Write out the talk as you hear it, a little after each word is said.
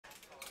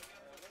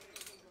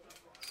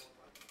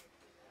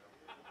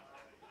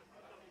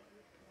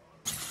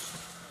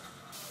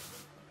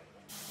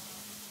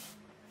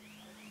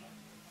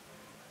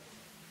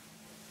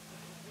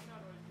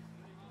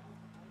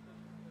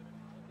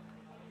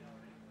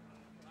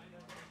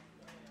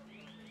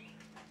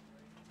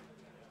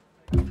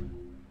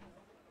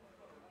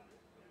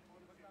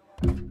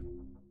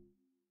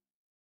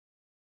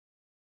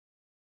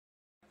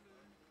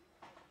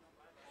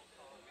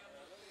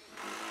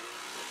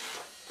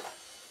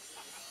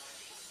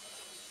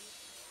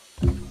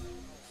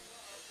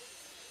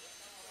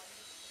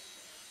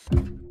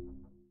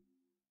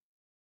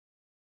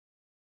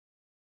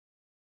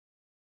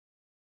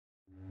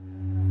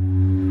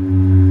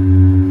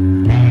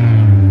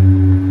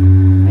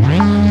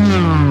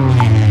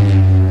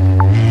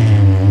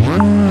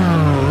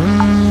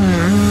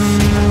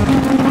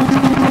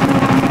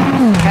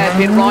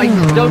Hairpin right,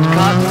 don't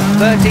cut,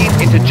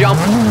 13 into jump.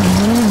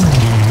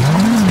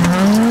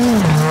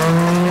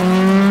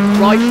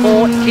 Right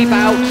 4, keep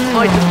out,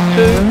 tightens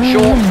 2,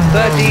 short,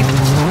 13.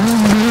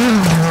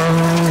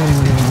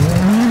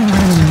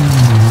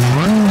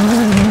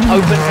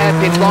 Open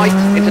hairpin right,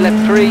 into left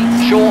 3,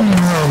 short.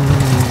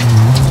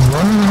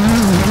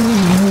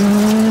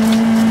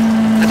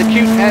 And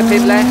acute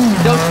hairpin left,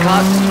 don't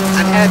cut,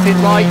 and hairpin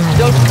right,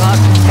 don't cut.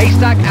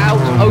 Haystack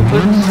out,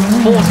 opens,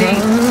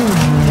 40.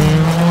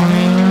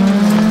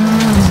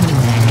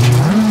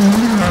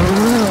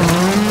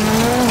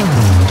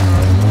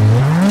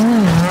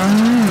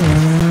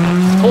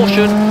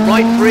 Caution,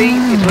 right 3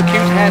 into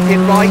acute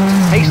hairpin right,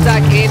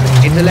 haystack in,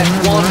 into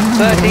left 1,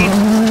 13.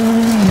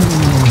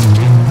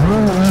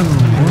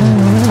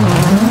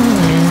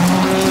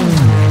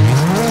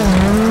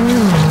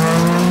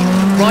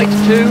 Right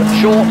 2,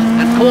 short,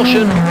 and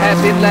caution,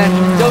 hairpin left,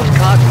 don't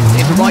cut,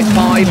 into right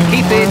 5,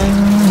 keep in.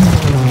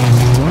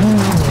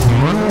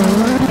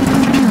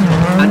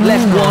 And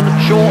left 1,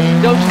 short,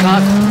 don't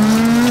cut.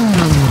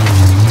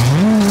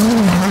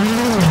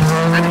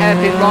 And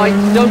hairpin right,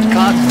 don't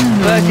cut,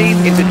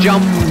 13 into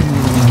jump.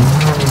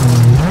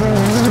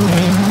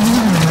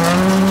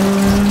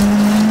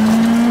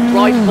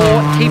 Right 4,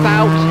 keep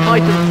out,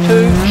 tightens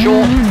 2,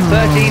 short,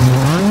 13.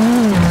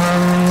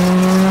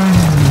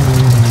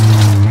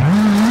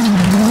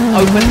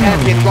 Open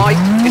hairpin right,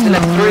 into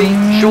left 3,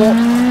 short.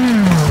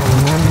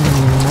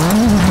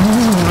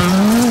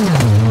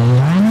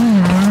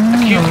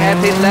 Acute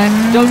hairpin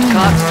left, don't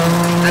cut.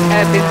 And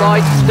hairpin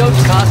right, don't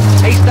cut.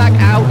 Haystack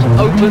out,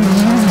 opens,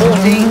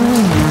 40.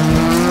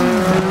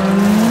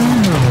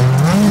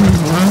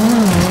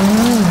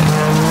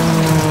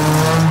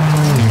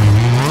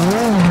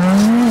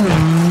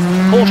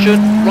 Caution,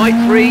 right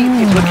 3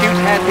 into acute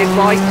hairpin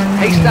right,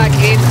 haystack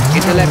in,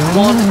 into left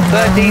 1,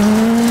 13.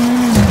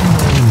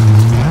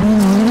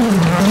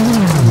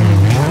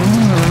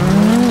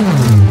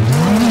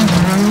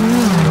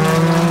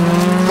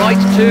 Right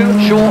 2,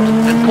 short,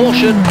 and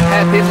caution,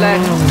 hairpin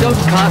left,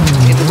 don't cut,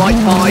 into right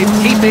 5,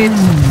 keep in.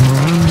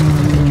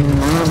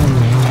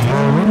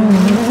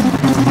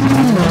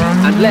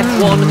 And left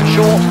 1,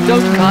 short,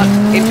 don't cut,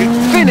 into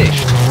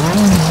finished.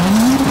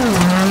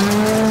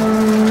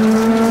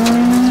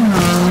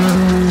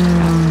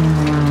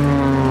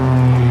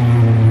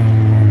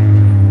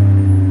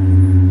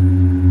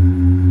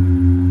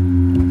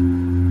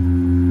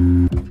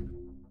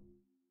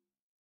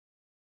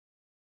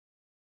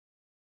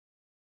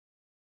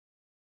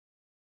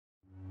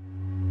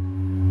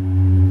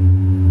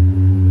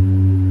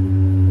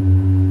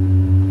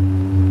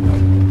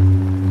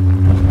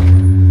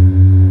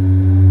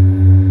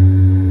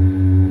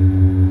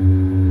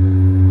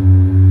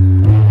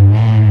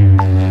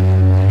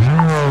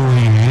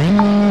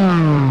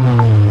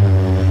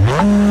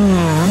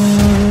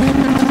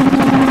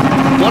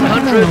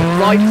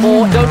 Right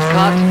 4, don't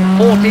cut,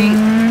 40.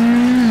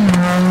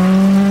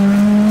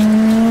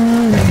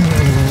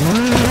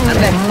 And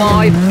left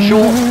 5,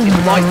 short,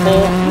 into right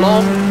 4,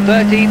 long,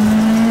 13.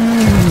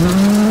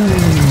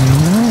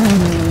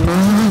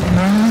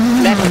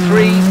 Left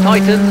 3,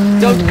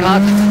 tightens, don't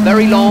cut,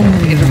 very long,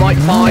 into right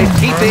 5,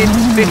 keep in,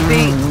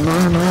 50.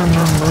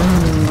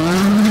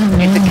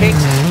 Into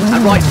kinks,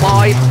 and right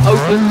 5,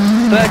 opens,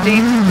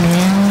 13.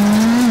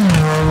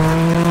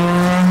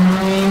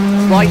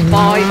 Right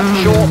 5,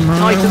 short,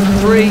 tightens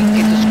 3,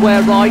 into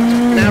square right,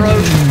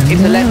 narrows,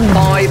 into left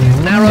 5,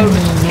 narrows,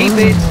 keep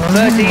it,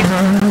 13.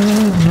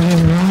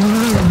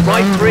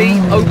 Right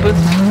 3,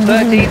 opens,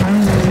 13.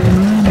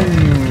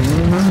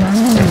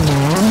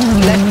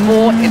 Left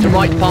 4, into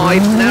right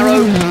 5,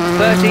 narrows,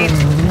 13.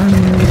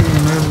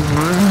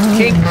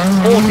 Kinks,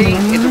 40,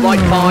 into right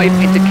 5,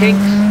 into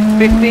kinks,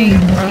 50.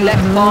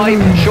 Left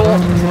 5,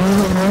 short.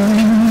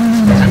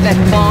 And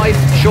left 5,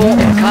 short,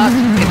 cut,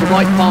 into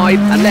right 5,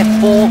 and left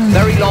 4,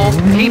 very long,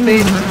 keep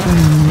it.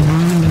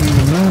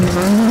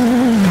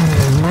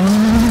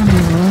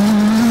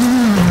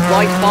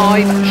 Right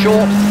 5,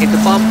 short, into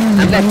bump,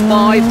 and left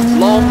 5,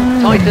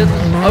 long, tightens,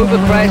 over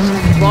crest,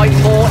 right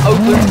 4,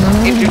 opens,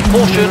 into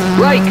caution,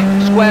 brake,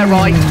 square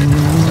right.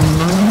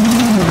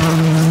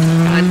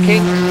 And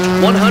kinks,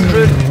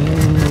 100.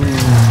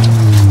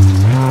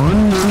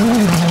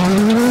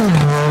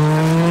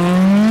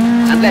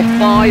 Left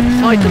 5,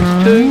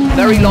 tightens 2,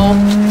 very long.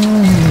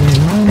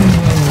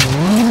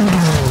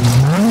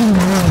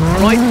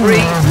 Right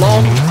 3,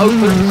 long,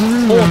 opens,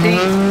 40.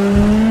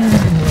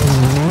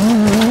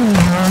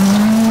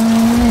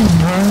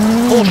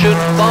 Caution,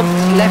 bump,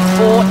 left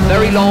 4,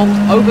 very long,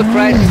 over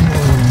crest.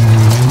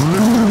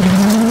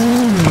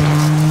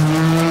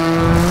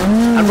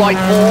 And right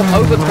 4,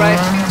 over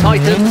crest,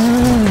 tightens.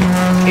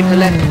 Into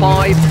left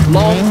 5,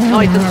 long,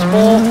 tightens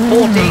 4,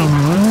 40.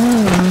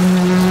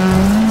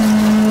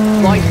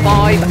 Right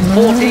 5,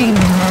 40.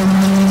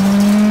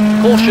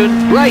 Caution,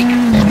 brake,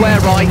 square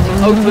right,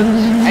 opens,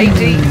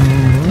 80.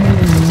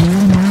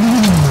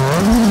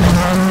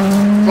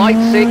 Right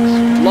 6,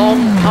 long,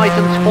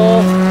 tightens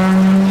 4.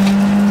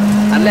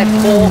 And left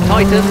 4,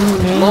 tightens,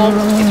 long,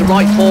 into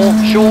right 4,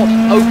 short,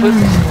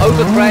 opens,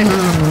 over crest,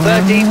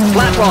 30,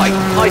 flat right,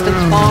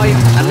 tightens 5,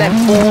 and left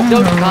 4,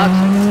 don't cut.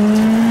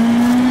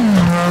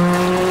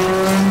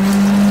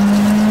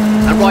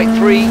 And right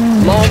 3,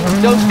 long,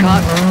 don't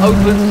cut,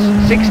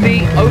 opens,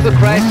 60, over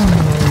crest.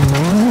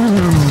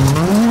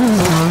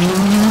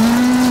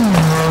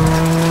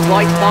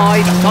 Right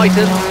 5,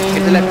 tightens,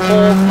 into left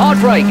 4, hard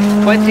brake,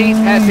 20,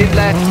 hairpin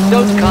left,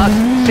 don't cut,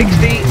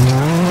 60.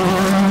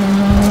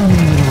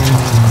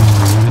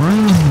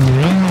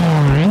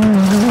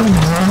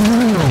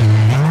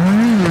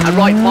 And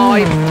right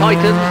 5,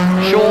 tightens,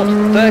 short,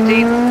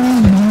 13.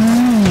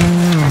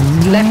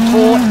 Left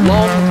 4,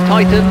 long,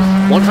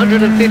 tightens,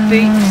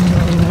 150.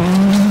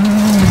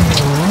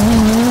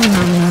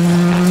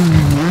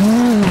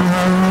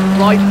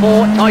 Right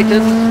 4,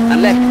 tightens,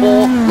 and left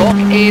 4, lock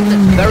in,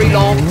 very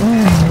long.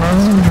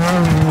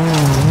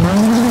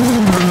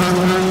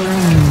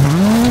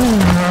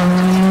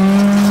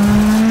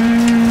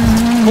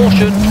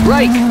 Caution,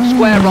 brake,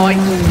 square right,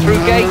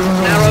 through gate,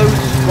 narrows,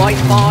 right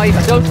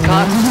 5, don't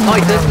cut,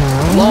 tightens,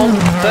 long,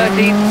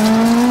 13.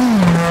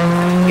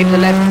 Into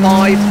left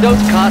 5, don't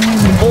cut,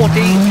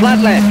 40, flat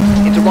left,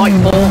 into right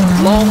 4,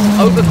 long,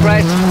 over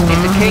crest,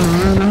 into kinks.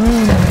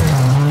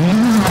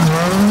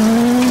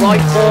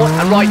 Right 4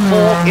 and right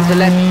 4, into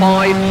left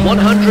 5,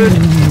 100.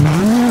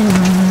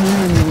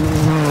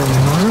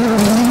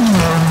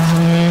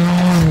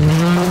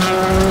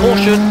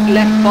 Caution,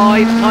 left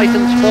 5,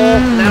 tightens 4,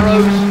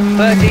 narrows,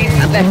 13,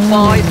 and left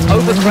 5,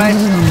 over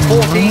crest,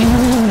 40.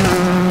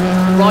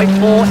 Right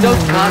 4,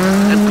 don't cut,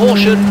 and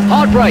caution,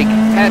 hard brake,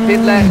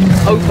 hairpin left,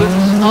 opens,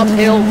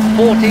 uphill,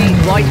 40,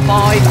 right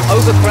 5,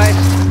 over crest,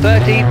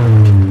 13.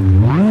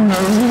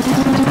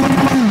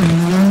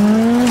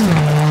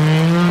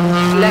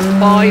 Left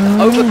 5,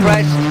 over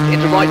crest,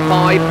 into right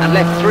 5, and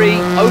left 3,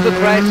 over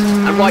crest,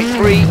 and right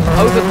 3,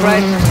 over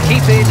crest,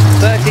 keep in,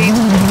 13.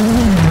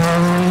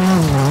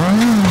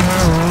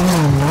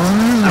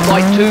 And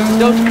right 2,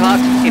 don't cut,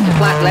 into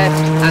flat left,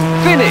 and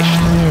finished.